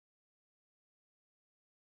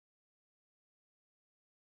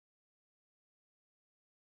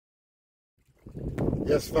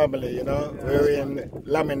Yes, family, you know, we're in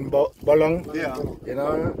Lamin Bolong, you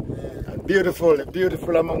know, and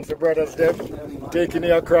beautiful amongst the brothers them, taking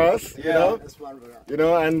you across, you know,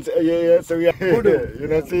 and so we are, you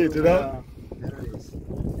know, see it, you know.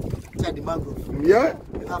 Inside the mangrove. Yeah.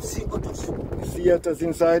 You have sea otters. Sea otters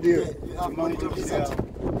inside here. Yeah, you have monitor lizard.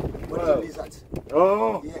 Wow. Lizard.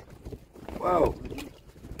 Oh. Yeah. Wow.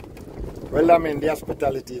 Well, I mean, the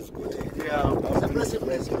hospitality is good. Yeah. It's a blessed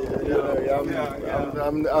place.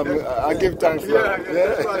 I give thanks for it.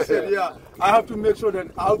 That's what I said, yeah. I have to make sure that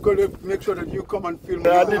I'll go to make sure that you come and film.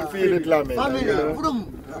 I did feel it, Lamin. Family, yeah, man.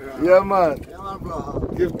 Yeah, man, bro.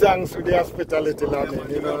 Give thanks for the hospitality, Lamin.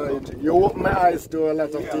 You know, you open my eyes to a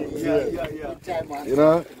lot of things here. You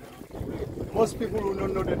know? Most people will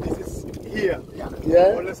not know that this is here.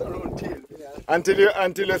 Yeah. Unless around here. Until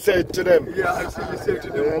you say it to them. Yeah, until you say it to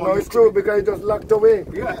them. No, it's true because it's just locked away.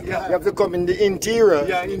 Yeah. You have to come in the interior.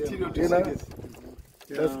 Yeah, interior to you know? see this.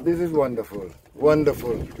 This is wonderful.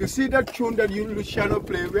 Wonderful. You see that tune that Luciano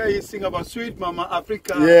play where he sing about Sweet Mama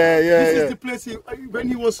Africa? This is the place when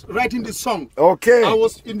he was writing the song. Okay. I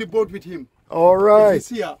was in the boat with him. All right. This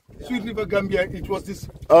here, Sweet River Gambia, it was this.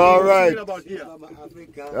 All right. About here.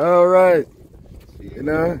 All right. You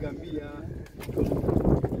know?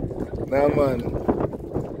 Now, man.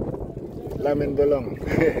 Lamin Bolong.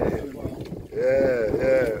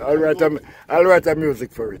 Yeah. I'll write a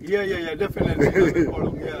music for it. Yeah, definitely.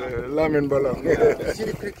 Lamin Bolong. See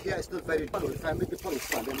the creek here is not very deep. If I make the pond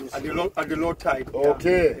stand, then at the low tide.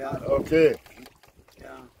 Okay.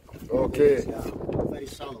 Okay. Very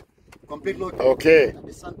shallow. Complete low tide. Okay. At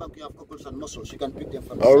the sandbank you have cockles and mussels. You can pick them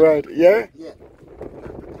from the All sand. right. Yeah? Yeah.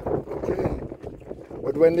 Okay.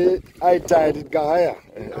 But when the high tide, it got higher.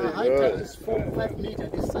 High tide is 4-5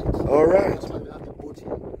 meters this side. All right. That's why we have the boat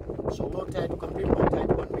here. So low tide, complete low tide,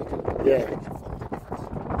 1 meter. Yeah.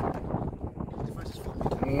 The difference is 4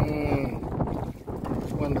 meters.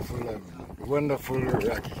 It's wonderful, wonderful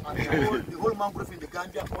Rocky. And the whole mangrove in the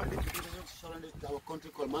Gambia, all the traditions surrounding our country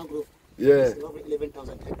called mangrove, is over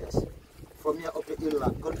 11,000 hectares. From here up to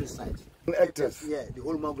inland countryside. Hectares? Yeah, the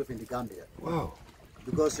whole mangrove in the Gambia. Wow.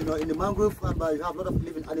 Because you know, in the mangrove, you have a lot of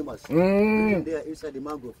living animals living there inside the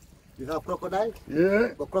mangrove. We have crocodile.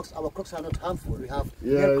 Yeah. But our crocs are not harmful. We have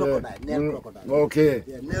nail crocodile. Okay.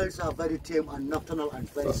 Yeah, nails are very tame and nocturnal and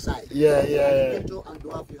very silent. Yeah. Gecko and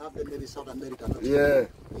dwarf, you have them maybe South America. Yeah.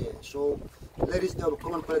 So ladies, they will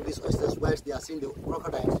come and collect these oysters whilst they are seeing the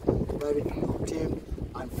crocodiles very tame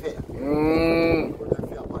and fair. You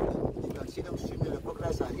can see them swimming. The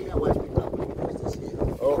crocodiles are here whilst we can collect the oysters here.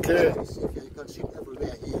 Okay. You can swim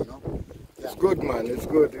everywhere here, you know. It's good, man. It's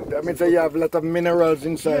good. That means that you have a lot of minerals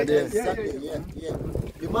inside there. Exactly. Yeah.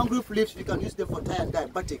 The mangrove leaves, we can use them for tie and dye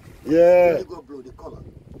batik. Yeah. They go blue, the color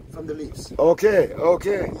from the leaves. Okay. Yeah,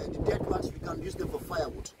 the dead ones, we can use them for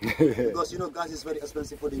firewood. Because you know, gas is very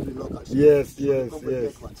expensive for the locals. Yes. Dead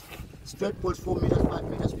ones. Straight poles, 4 meters, 5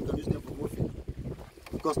 meters, we can use them for roofing.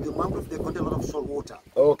 Because the mangrove, they contain a lot of salt water.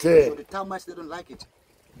 Okay. So the termites, they don't like it.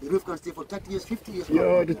 The roof can stay for 30 years, 50 years.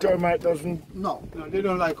 The termite doesn't... No, they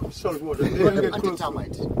don't like salt water. They call them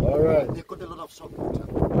anti-termite. All right. They contain a lot of salt water.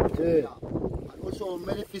 Okay. Yeah. And also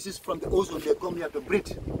many fishes from the ozone, they come here to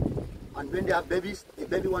breed. And when they have babies, the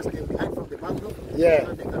baby ones, they hide from the mangrove. So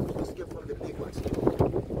that they can escape from the big ones.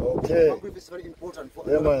 Okay. Mangrove is very important for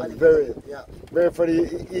very for the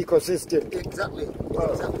ecosystem. Exactly.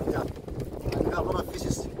 Exactly. And we have a lot of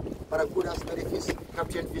fishes. Barracudas, jellyfish,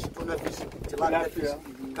 captain fish, tuna fish, tilapia fish,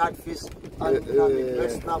 catfish, and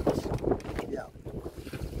red snappers. Yeah.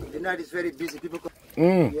 The night is very busy. People come.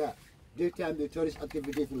 Yeah. Daytime the tourist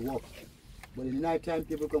activities will work. But in the night time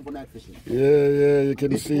people come for night fishing. Yeah, you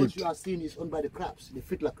can see it. The holes you are seeing is owned by the crabs, the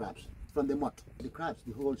fiddler crabs from the mud. The crabs,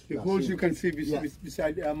 the holes. The holes you can see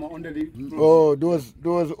beside under the. Oh, those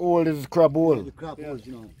holes is crab hole. The crab holes,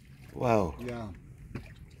 you know. Wow. Yeah.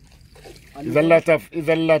 It's a lot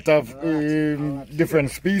of different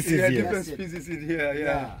species here. Different species in here,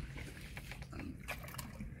 yeah.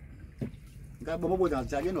 Babu boja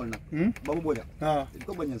jage no na. Babu boja.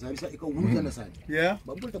 Iko banya sarisa iko wuja na side. Yeah.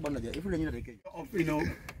 Babu ta bana ja ifuna nyina deke. You know,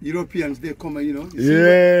 Europeans they come, you know.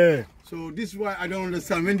 Yeah. So this is why I don't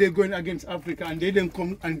understand when they're going against Africa and they don't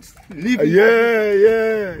come and live.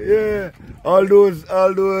 Yeah. All those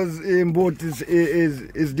boats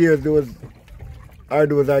is there.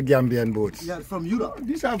 Those are Gambian boats. Yeah, from Europe.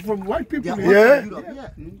 These are from white people. Yeah.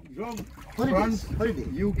 From France,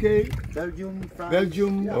 UK, Belgium, France.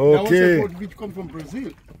 Belgium. Yeah. Okay. Okay. Boat which come from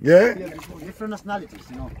Brazil. Yeah. Different nationalities,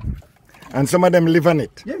 you know. And some of them live on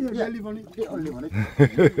it. Yeah, they live on it. They all live on it.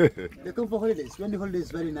 They come for holidays. When the holiday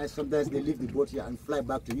is very nice, sometimes they leave the boat here and fly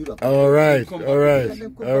back to Europe. All right.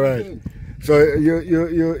 So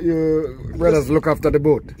you brothers look after the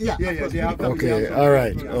boat? Yeah, yeah. Okay, all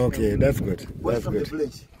right. Okay, that's good. That's from the good.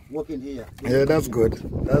 village, working here. Yeah, that's good.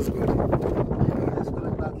 That's good. It's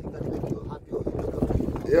coming back, it can make you happy or you look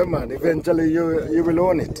happy. Yeah, man. Eventually you will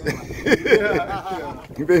own it. Yeah.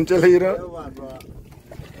 Eventually, you know. Yeah, man, bro.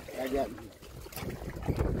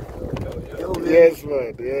 Yes,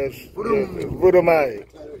 man. Yes. Budumai.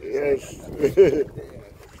 Yes.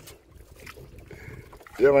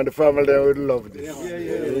 Yeah, man. The family there would love this.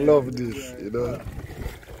 Love this, you know.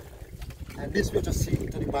 And this way to see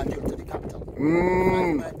to the Banjul, to the capital. 5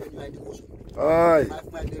 Mm. miles then you are in the ocean. Aye.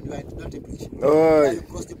 5 miles then you are in the dirty beach. Aye. Then you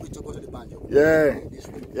cross the bridge to go to the Banjul. Yeah. This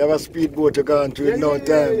way. You have a speedboat you gone through in no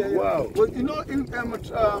time. Wow. Well, you know,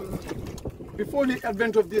 before the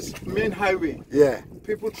advent of this main highway, Yeah.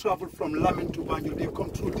 people travel from Lamin to Banjul. They come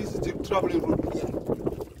through. This is the traveling route. Yeah.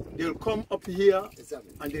 They'll come up here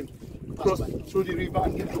Exactly. and then cross through the river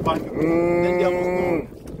and get to Banjul. Then there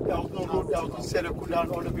was no road. There was no Serekunda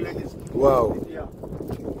and all the villages. Wow. Yeah.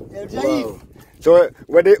 Wow. So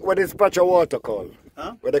what is patch of water called?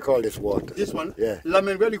 Huh? What they call this water? This one? Yeah.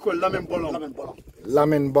 Lamin, what do you call Lamin Bolong? Lamin Bolong.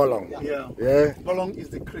 Lamin Bolong. Yeah. Yeah. Bolong is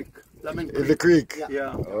the creek. Lamin Is Creek. the creek?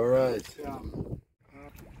 Yeah. All right. Yeah.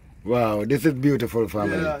 Wow, this is beautiful,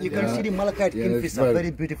 family. Yeah. You can see the Malachite Yeah, kingfisher, it's very-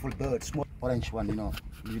 very beautiful bird, small orange one, you know,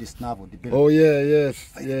 with the snavel, the bill. Oh yeah, yes,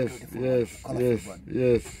 Very yes, beautiful, yes, colourful yes, one.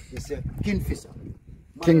 yes. It's a kingfisher.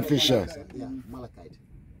 Kingfisher. Yeah, Malachite.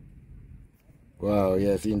 Wow,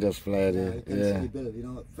 yes, he just fly You there. can see Yeah. the bill, you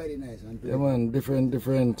know, very nice. And Yeah, man, different,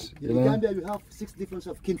 you in know. Gambia, you have 6 different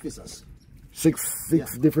of kingfishers. Six Yeah.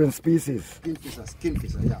 different species.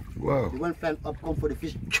 Kingfisher, yeah. Wow. The one flying up, come for the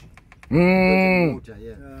fish. Mm. Water, yeah.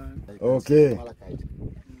 You can Okay. see Malachite.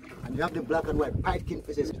 And you have the black and white pied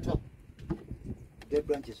kingfishers at the top. Dead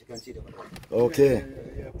branches, you can see them. Okay.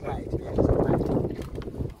 Pied, yeah, it's a pied.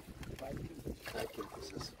 Pied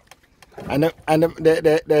kingfishers. And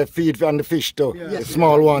they feed on the fish too. Yeah. The Yes,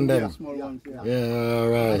 small one Yeah, then. small ones. Yeah. Yeah, all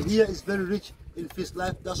right. And here is very rich in fish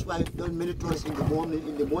life. That's why many tourists in the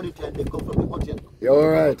morning time they come from the hotel. Yeah, all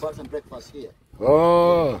right. Birds and breakfast here.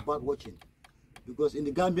 Oh. Bird watching. Because in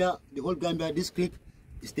the Gambia, the whole Gambia, this creek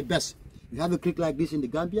is the best. We have a creek like this in the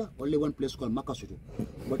Gambia, only one place called Makasuru.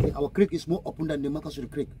 But our creek is more open than the Makasuru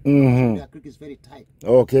creek. Mm-hmm. Their creek is very tight.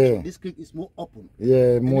 Okay. This creek is more open.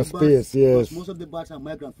 Yeah, And more the birds- space, yes. because most of the birds are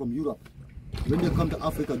migrant from Europe. When they come to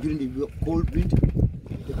Africa during the cold winter,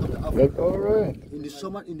 they come to Africa. That's all right. In the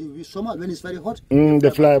summer, when it's very hot, They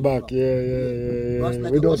fly to back. Europe. Yeah. Birds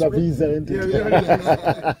like Without a osprey. visa. ain't it?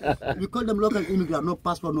 Yeah. We call them local immigrants, no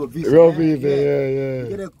passport, no visa. No visa, yeah.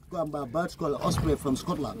 You get a birds called osprey from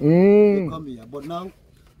Scotland. Mm. They come here. But now,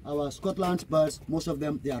 our Scotland birds, most of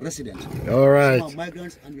them, they are residents. All right. Some are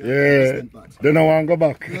migrants and we have Yeah. resident birds. They don't want to go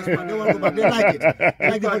back. Yes, man, they want to go back. They like it. They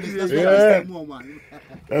like the holidays. That's why Yeah. they stay more, man.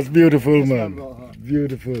 That's beautiful, Yes, man. man.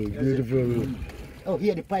 Beautiful, beautiful. Oh,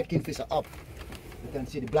 here the pied kingfisher up. You can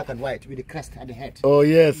see the black and white with the crest at the head. Oh,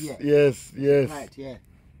 yes, Yeah. yes. Right, yeah.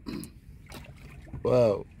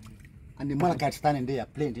 Wow. And the malachite standing there,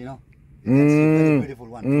 plain, you know. You can see very beautiful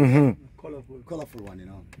one. Mm-hmm. Colorful one, you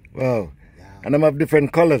know. Wow. Yeah. And them have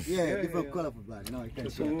different colors. Yeah, different colorful blood, you know. You can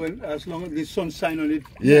see. So when, as long as the sun shine on it,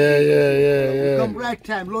 Yeah. Come right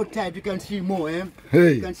time, low tide, you can see more, eh?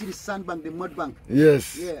 Hey. You can see the sandbank, the mud bank.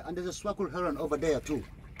 Yes. Yeah, and there's a swackled heron over there too.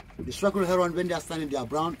 The swackled heron, when they are standing, they are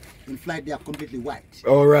brown. In flight, they are completely white.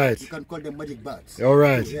 All right. You can call them magic birds. All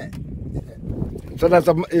right. Yeah. So that's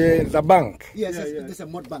it's a bank. Yes, Yeah, there's a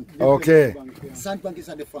mud bank. Okay. Sandbank is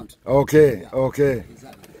at the front. Okay. Okay.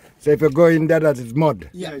 Exactly. So if you go in there, that is mud.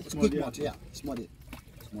 Yeah, it's quick mud. Yeah, it's muddy.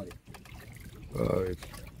 It's muddy. Oh, it's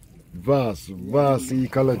vast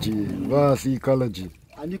ecology. Vast ecology.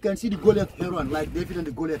 And you can see the Goliath heron, like David and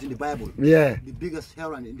the Goliath in the Bible. Yeah. The biggest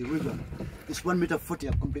heron in the river. It's 1 meter 40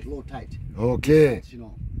 at complete low tide. Okay. You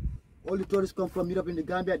know. All the tourists come from Europe in the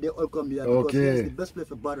Gambia, they all come here Okay. because it's the best place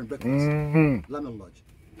for bird and breakfast. Mm-hmm. Lamin Lodge.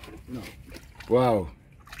 You know. Wow.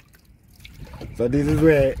 So this is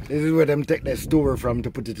where them take their story from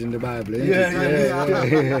to put it in the Bible. Isn't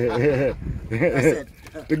it? That's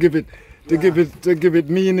it. to give it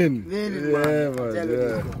meaning. Meaning, Yeah, man. man. Tell you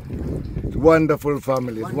Yeah. this, It's wonderful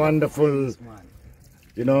families, wonderful, man.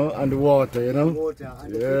 you know, and the water, you know. Water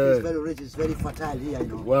and the Yeah. creek is very rich, it's very fertile here, you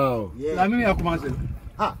know. Wow. Yeah. Lamin ya commencé.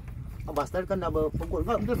 Ha. Abastar kan naba pokol.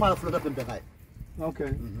 Nggak malah float up tempe kai. Okay.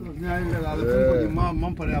 Nyai la fengo di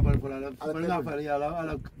mam pare abal pala la pala pare ya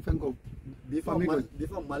la fengo. Before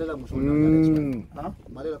Malela musuh Mm. Huh?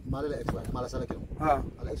 Malela expert, Malela salah kena. Ah,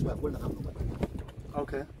 Ala expert pun nak hamil.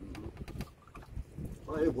 okay.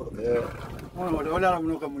 Oh, ini bodoh. Yeah. Wala wala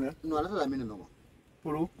no kamune. No, ala salah minum nama.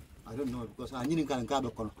 Pulu. I don't know because I need to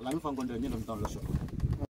go. Lamin fango ndere nyino mtondo so.